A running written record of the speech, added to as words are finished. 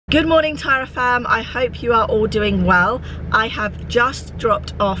Good morning, Taira FAM. I hope you are all doing well. I have just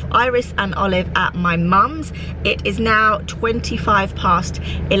dropped off Iris and Olive at my mum's. It is now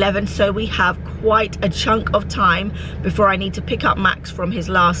 11:25, so we have quite a chunk of time before I need to pick up Max from his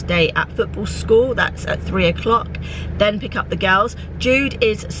last day at football school. That's at 3 o'clock. Then pick up the girls. Jude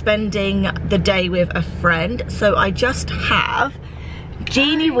is spending the day with a friend, so I just have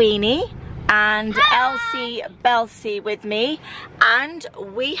Jeannie Weenie and Elsie Belsie with me, and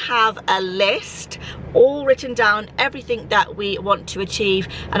we have a list all written down, everything that we want to achieve,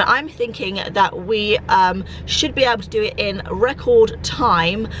 and I'm thinking that we should be able to do it in record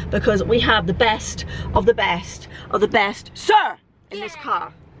time because we have the best of the best of the best, sir, in this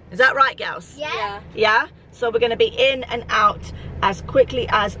car. Is that right, girls? Yeah? So we're going to be in and out as quickly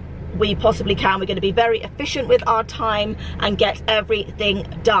as we possibly can. We're going to be very efficient with our time and get everything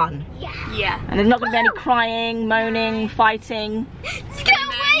done. Yeah. And there's not going to be any crying, moaning, fighting.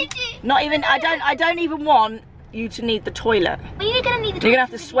 Not even. I don't even want you to need the toilet. Well, you're gonna need the toilet. You're gonna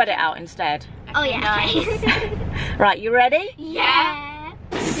have to sweat it out instead. Oh yeah. Nice. Right, you ready? Yeah.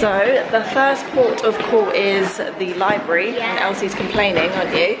 So the first port of call is the library, and Elsie's complaining,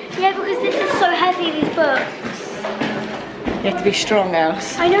 aren't you? Yeah, because this is so heavy. These books. You have to be strong,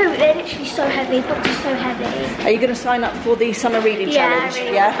 else. I know, but they're literally so heavy. Books are so heavy. Are you going to sign up for the summer reading challenge?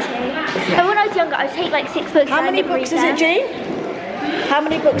 Really And when I was younger, I would take like 6 books. How many books is it, Jean? How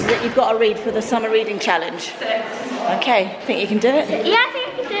many books is it you've got to read for the summer reading challenge? 6. Okay, think you can do it? Yeah, I think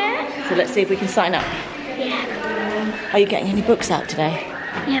I can do it. So let's see if we can sign up. Yeah. Are you getting any books out today?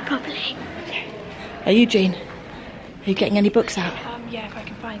 Yeah, probably. Okay. Are you, Jean? Are you getting any books out? Yeah, if I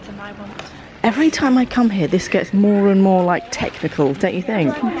can find some I want. Every time I come here, this gets more and more like technical, don't you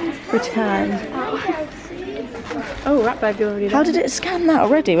think? Which hand? Oh, rat bag already. How did it scan that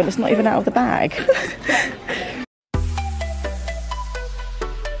already when it's not even out of the bag?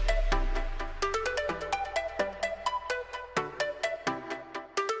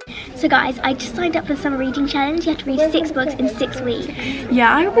 So guys, I just signed up for the summer reading challenge. You have to read 6 books in 6 weeks.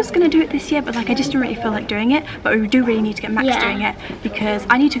 Yeah, I was going to do it this year, but like I just didn't really feel like doing it. But we do really need to get Max doing it because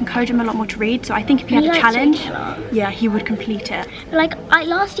I need to encourage him a lot more to read. So I think if he had a challenge, yeah, he would complete it. Like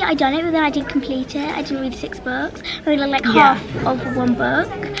last year I done it, but then I didn't complete it. I didn't read 6 books. I read like half of 1 book.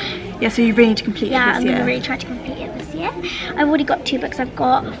 Yeah, so you really need to complete it this year. Yeah, I'm going to really try to complete it this year. I've already got 2 books. I've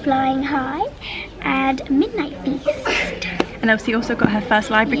got Flying High and Midnight Beast. And Elsie also got her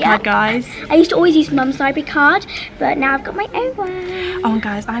first library card, guys. I used to always use Mum's library card, but now I've got my own one. Oh, and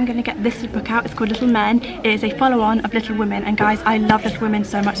guys, I'm going to get this book out. It's called Little Men. It is a follow-on of Little Women. And guys, I love Little Women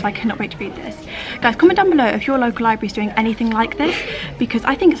so much, so I cannot wait to read this. Guys, comment down below if your local library is doing anything like this, because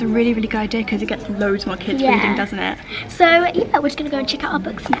I think it's a really, really good idea because it gets loads more kids reading, doesn't it? So, yeah, we're just going to go and check out our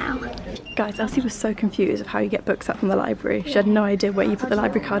books now. Guys, Elsie was so confused of how you get books out from the library. She had no idea where you put the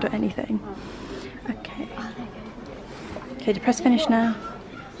library card or anything. Okay. Okay, to press finish now.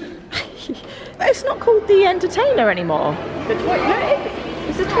 It's not called The Entertainer anymore. The toy, no,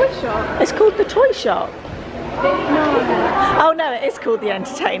 it's a toy shop. It's called The Toy Shop. No. Oh no, it is called The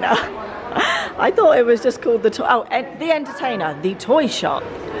Entertainer. I thought it was just called The Entertainer, The Toy Shop.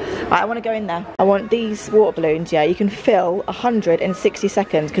 Right, I want to go in there. I want these water balloons, yeah, you can fill 100 in 60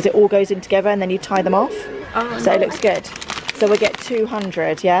 seconds because it all goes in together and then you tie them off. Oh, so it looks good. So we'll get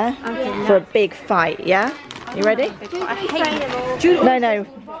 200, yeah? Okay, for a big fight, yeah? You ready? No.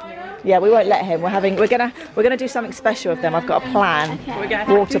 Yeah, we won't let him. We're gonna do something special with them. I've got a plan.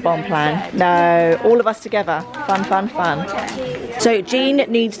 Water bomb plan. No, all of us together. Fun. So Jean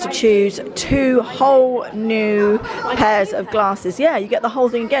needs to choose 2 whole new pairs of glasses. Yeah, you get the whole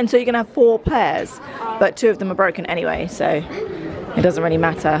thing again. So you're gonna have 4 pairs, but 2 of them are broken anyway. So it doesn't really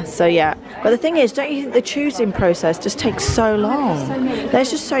matter. So yeah, but the thing is, don't you think the choosing process just takes so long? There's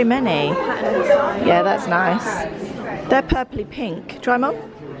just so many. Yeah, that's nice. They're purpley pink. Try them on.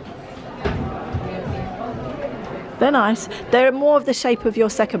 They're nice. They're more of the shape of your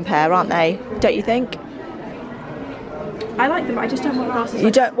second pair, aren't they? Don't you think? I like them, but I just don't want glasses.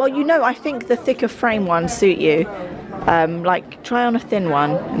 You don't? Well, you know, I think the thicker frame ones suit you. Like, try on a thin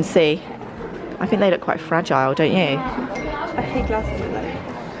one and see. I think they look quite fragile, don't you? I hate glasses with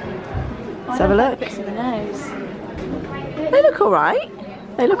them. Let's have a look. Bits of the nose. They look alright.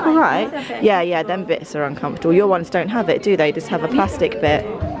 They look alright. Yeah, them bits are uncomfortable. Your ones don't have it, do they? Just have a plastic bit.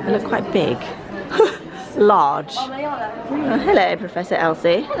 They look quite big. Large. Hello, Professor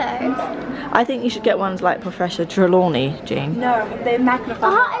Elsie. Hello. I think you should get ones like Professor Trelawney, Jean. No, they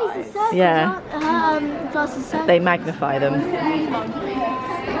magnify. Yeah. They magnify them.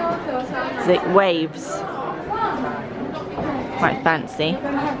 It's like waves. quite fancy.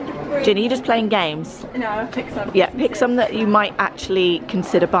 Ginny, are you just playing games? No, pick some. Yeah, pick some that you might actually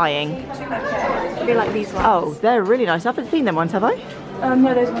consider buying. Okay. Maybe like these ones. Oh, they're really nice. I haven't seen them once, have I?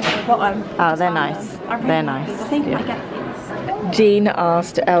 No, those ones at the bottom. Oh, they're nice. They're nice. I think Yeah. I get these. Jean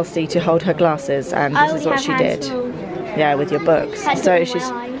asked Elsie to hold her glasses, and this is what she did. Yeah, with your books. So she's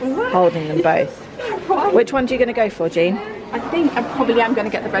holding them both. Which one are you going to go for, Jean? I think I probably am going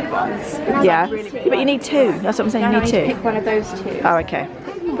to get the red ones. Yeah, but you need two. That's what I'm saying, you need two. Pick one of those two. Oh, okay.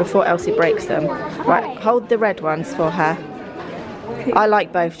 Before Elsie breaks them. Right, hold the red ones for her. I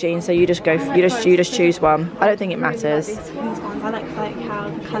like both, Jean, so you just go, you just choose one. I don't think it matters. These ones, I like how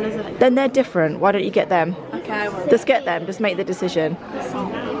the colours are like. Then they're different. Why don't you get them? Okay, I will. Just get them, just make the decision.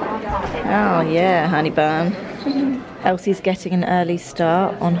 Oh yeah, honey bun. Elsie's getting an early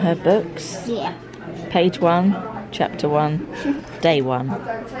start on her books. Yeah. Page 1, chapter 1, day 1.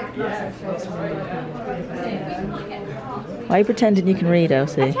 Why are you pretending you can read,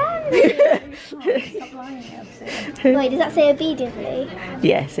 Elsie? Wait, does that say obediently?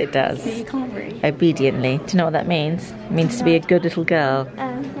 Yes, it does. You can't read. Obediently. Do you know what that means? It means to be a good little girl.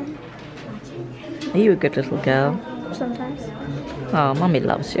 Are you a good little girl? Sometimes. Oh, Mummy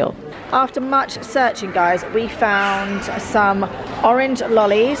loves you. After much searching, guys, we found some orange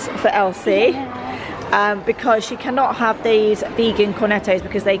lollies for Elsie. Because she cannot have these vegan cornettos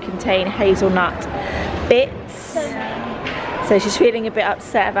because they contain hazelnut bits. So she's feeling a bit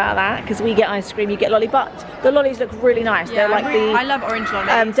upset about that because we get ice cream, you get lolly, but the lollies look really nice. Yeah, they're like I love orange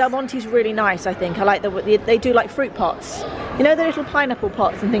lollies. Del Monte's really nice, I think. I like they do like fruit pots. You know the little pineapple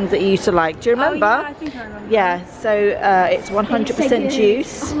pots and things that you used to like. Do you remember? Oh, yeah, I think I remember. Yeah, so it's 100%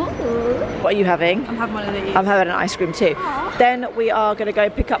 juice. What are you having? I'm having one of these. I'm having an ice cream too. Then we are going to go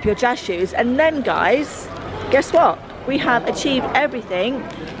pick up your jazz shoes, and then guys, guess what? We have achieved everything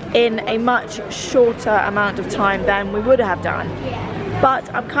in a much shorter amount of time than we would have done. But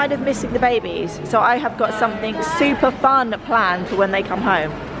I'm kind of missing the babies, so I have got something super fun planned for when they come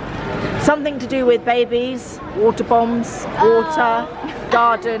home. Something to do with babies, water bombs, water,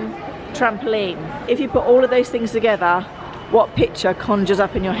 garden, trampoline. If you put all of those things together, what picture conjures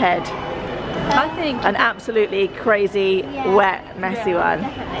up in your head? I think An absolutely crazy, wet, messy one.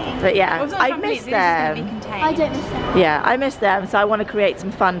 But yeah, I miss them. I don't miss them. Yeah, I miss them, so I want to create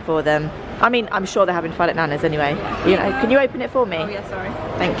some fun for them. I mean, I'm sure they're having fun at Nana's anyway. You know, can you open it for me? Oh yeah, sorry.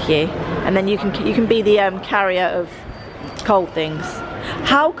 Thank you. And then you can be the carrier of cold things.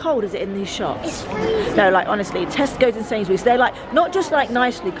 How cold is it in these shops? No, like honestly, Tesco's and Sainsbury's, they're like not just like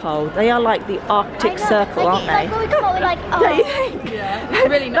nicely cold. They are like the Arctic Circle, aren't they? Like, we come up with like, Don't you think? Yeah,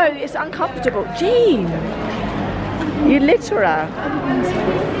 really No, it's uncomfortable. Jean, you litterer.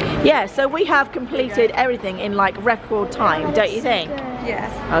 Yeah, so we have completed everything in like record time, don't you think?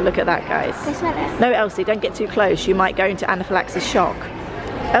 Yes. Oh, look at that, guys. Can I smell it? No, Elsie, don't get too close. You might go into anaphylaxis shock.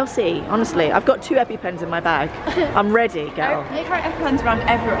 Elsie, honestly, I've got 2 EpiPens in my bag. I'm ready, girl. They try EpiPens around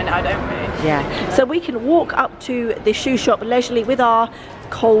everywhere now, don't we? Yeah, so we can walk up to the shoe shop leisurely with our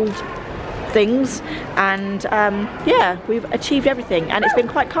cold things, and yeah, we've achieved everything, and it's been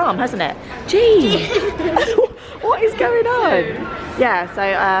quite calm, hasn't it? Gee, what is going on? Yeah, so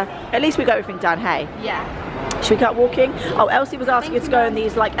at least we got everything done, hey? Yeah. Should we start walking? Oh, Elsie was asking us to go on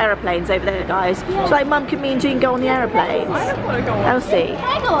these like aeroplanes over there, guys. She's like, Mum, can me and Jean go on the aeroplanes? I don't want to go on. Elsie? Can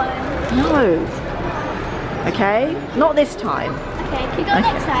I go on? No. Okay, not this time. Okay, can we go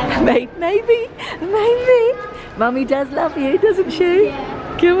next time? Maybe. Mummy does love you, doesn't she?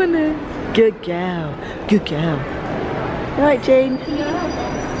 Yeah. Come on then. Good girl. Good girl. Right, Jean?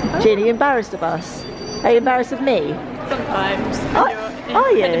 Jean, are you embarrassed of us? Are you embarrassed of me? Sometimes. Are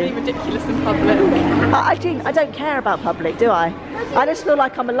you? Incredibly ridiculous in public. I don't care about public, do I? I just feel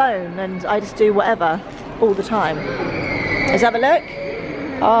like I'm alone and I just do whatever all the time. Let's have a look.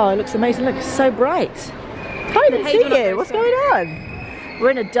 Oh, it looks amazing. Look, it's so bright. Can't even see you. What's going on? We're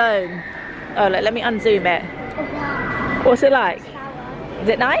in a dome. Oh, look, let me unzoom it. What's it like? Is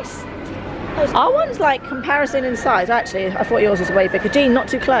it nice? Our one's like comparison in size. Actually, I thought yours was way bigger. Jean, not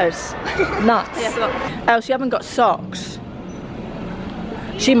too close. Nuts. Else, you haven't got socks.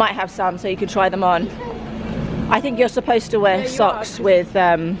 She might have some, so you can try them on. I think you're supposed to wear socks with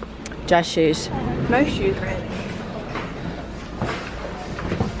jazz shoes. Most shoes, really.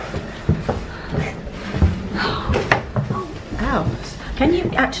 Ow. Can you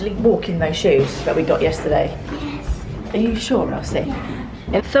actually walk in those shoes that we got yesterday? Yes. Are you sure, Elsie?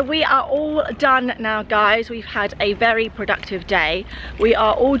 Yeah. So we are all done now, guys. We've had a very productive day. We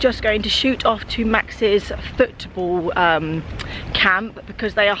are all just going to shoot off to Max's football camp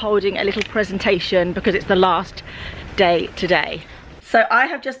because they are holding a little presentation because it's the last day today. So I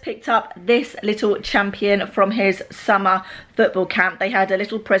have just picked up this little champion from his summer football camp. They had a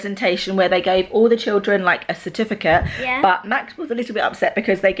little presentation where they gave all the children like a certificate. Yeah. But Max was a little bit upset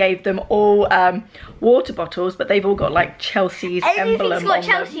because they gave them all water bottles, but they've all got like Chelsea's emblem Everything's got on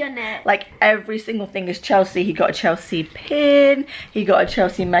Chelsea them. on it. Like every single thing is Chelsea. He got a Chelsea pin, he got a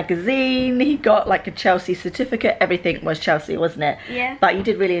Chelsea magazine, he got like a Chelsea certificate. Everything was Chelsea, wasn't it? Yeah. But you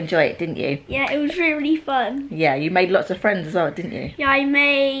did really enjoy it, didn't you? Yeah, it was really fun. Yeah, you made lots of friends as well, didn't you? Yeah, I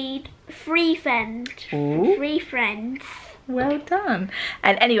made 3 friends. Ooh. 3 friends. Well done.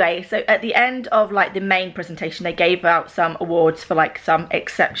 And anyway, so at the end of like the main presentation, they gave out some awards for like some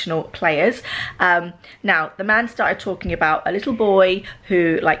exceptional players. Now the man started talking about a little boy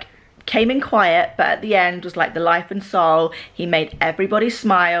who like came in quiet, but at the end was like the life and soul. He made everybody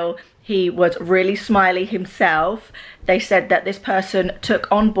smile. He was really smiley himself. They said that this person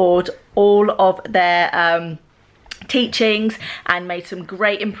took on board all of their teachings and made some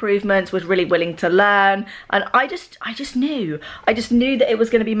great improvements, was really willing to learn. And I just knew that it was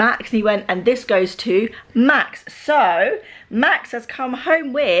going to be Max. And he went, and this goes to Max. So Max has come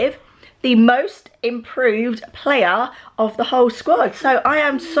home with the most improved player of the whole squad. So I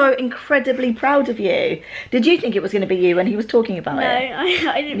am so incredibly proud of you. Did you think it was going to be you when he was talking about it?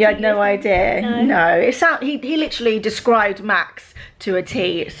 No, I didn't. You had no idea? No. He literally described Max to a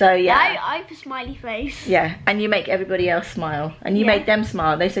T. So yeah. I have a smiley face. Yeah, and you make everybody else smile. And you Yeah. made them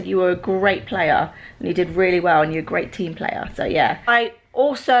smile. They said you were a great player and you did really well and you're a great team player. So yeah. I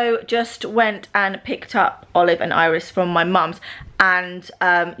also just went and picked up Olive and Iris from my mum's, and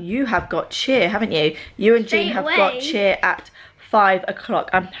you have got cheer, haven't you? You and Jean have got cheer at 5 o'clock.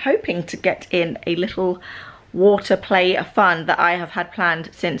 I'm hoping to get in a little water play fun that I have had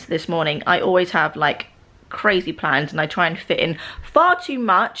planned since this morning. I always have like crazy plans and I try and fit in far too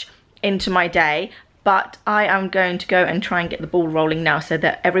much into my day, but I am going to go and try and get the ball rolling now so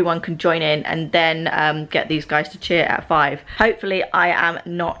that everyone can join in and then get these guys to cheer at 5. Hopefully I am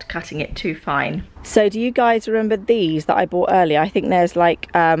not cutting it too fine. So do you guys remember these that I bought earlier? I think there's like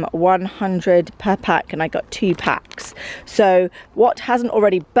 100 per pack and I got 2 packs. So what hasn't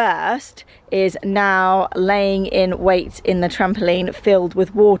already burst is now laying in weights in the trampoline filled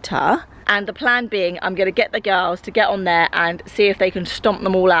with water. And the plan being, I'm going to get the girls to get on there and see if they can stomp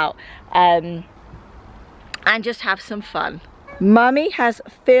them all out. And just have some fun. Mummy has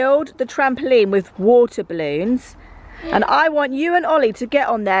filled the trampoline with water balloons, and I want you and Ollie to get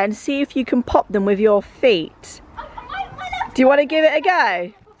on there and see if you can pop them with your feet. Do you want to give it a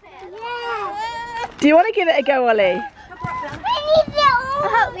go? Yeah. Do you want to give it a go, Ollie?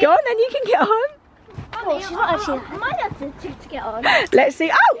 Go on then, you can get on. Oh, she's not actually. I might have to get on. Let's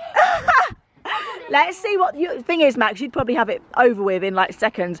see. Oh! Let's see what the thing is, Max. You'd probably have it over with in like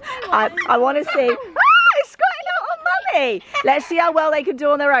seconds. I want to see. It's squatting out on Mummy. Let's see how well they can do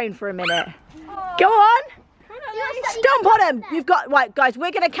on their own for a minute. Go on. Stomp on them. You've got, right, guys,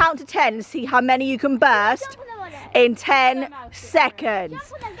 we're going to count to 10 and see how many you can burst in 10 seconds.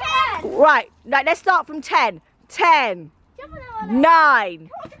 Right, let's start from 10. 10, 9,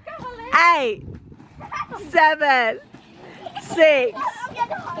 8, 7, 6,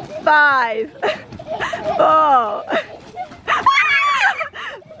 5, 4,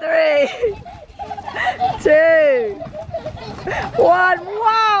 3, 2, 1.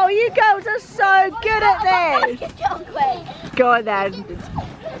 Wow, you girls are so good at this. Go on then.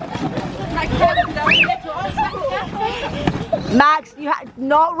 Max, you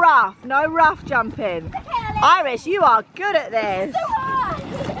not rough, no rough jumping. Iris, you are good at this. Go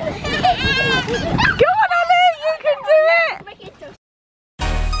on, Ollie, you can do it.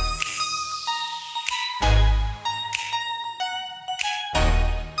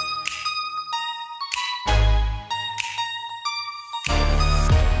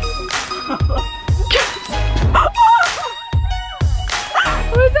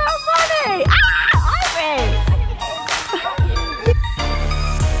 Was that funny? Ah, Iris!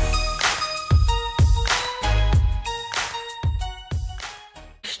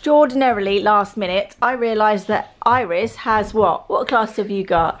 Extraordinarily last minute, I realised that Iris has what? What class have you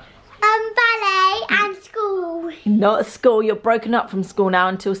got? Ballet and school. Not school, you're broken up from school now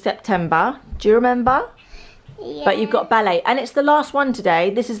until September. Do you remember? Yeah. But you've got ballet, and it's the last one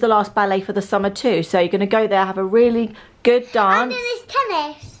today. This is the last ballet for the summer too. So you're going to go there, have a really good dance. And then there's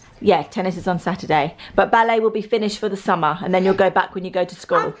tennis. Yeah, tennis is on Saturday. But ballet will be finished for the summer, and then you'll go back when you go to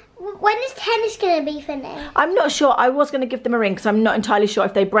school. When is tennis going to be finished? I'm not sure. I was going to give them a ring because I'm not entirely sure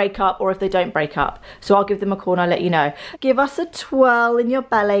if they break up or if they don't break up. So I'll give them a call and I'll let you know. Give us a twirl in your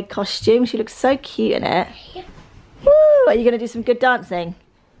ballet costume. She looks so cute in it. Yeah. Woo! Are you going to do some good dancing?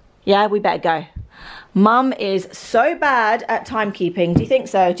 Yeah, we better go. Mum is so bad at timekeeping. Do you think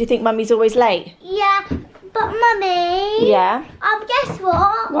so? Do you think Mummy's always late? Yeah, but Mummy. Yeah. Guess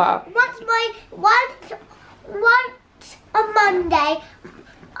what? What? Once on Monday,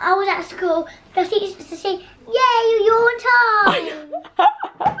 I was at school. The teacher used to say, "Yay, you're on time."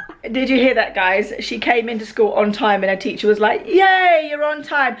 Did you hear that, guys? She came into school on time and her teacher was like, "Yay, you're on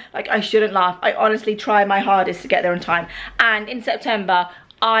time." Like, I shouldn't laugh. I honestly try my hardest to get there on time. And in September,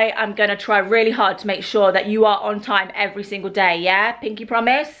 I am gonna try really hard to make sure that you are on time every single day, yeah? Pinky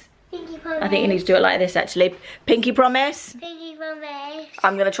promise? Pinky promise. I think you need to do it like this, actually. Pinky promise? Pinky promise.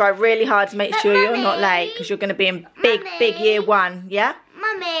 I'm gonna try really hard to make sure you're not late, because you're gonna be in big year 1, yeah?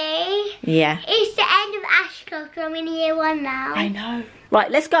 Mummy. Yeah. It's the end of Ashcroft. I'm in year 1 now. I know.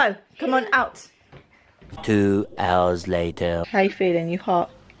 Right, let's go. Come on, out. 2 hours later. How you feeling? You hot?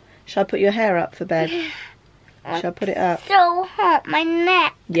 Shall I put your hair up for bed? Shall I put it up? So hot, my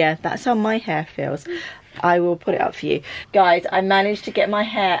neck. Yeah, that's how my hair feels. I will put it up for you. Guys, I managed to get my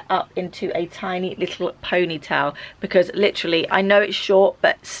hair up into a tiny little ponytail because literally, I know it's short,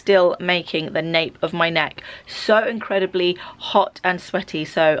 but still making the nape of my neck so incredibly hot and sweaty.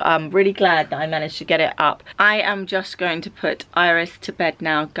 So I'm really glad that I managed to get it up. I am just going to put Iris to bed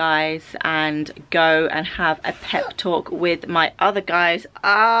now, guys, and go and have a pep talk with my other guys.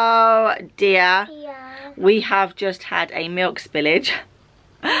 Oh dear. Yeah. We have just had a milk spillage.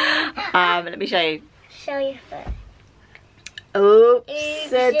 Let me show you. Show your foot.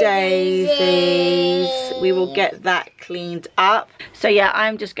 Oopsie-daisies. We will get that cleaned up. So yeah,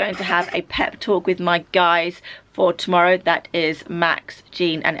 I'm just going to have a pep talk with my guys for tomorrow. That is Max,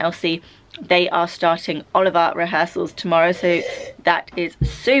 Jean and Elsie. They are starting Oliver rehearsals tomorrow, so that is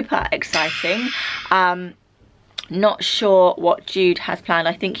super exciting. Not sure what Jude has planned.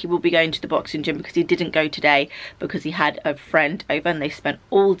 I think he will be going to the boxing gym because he didn't go today because he had a friend over and they spent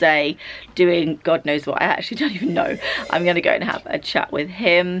all day doing God knows what. I actually don't even know. I'm going to go and have a chat with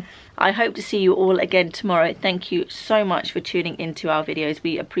him. I hope to see you all again tomorrow. Thank you so much for tuning into our videos.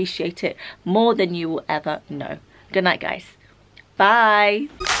 We appreciate it more than you will ever know. Good night, guys. Bye.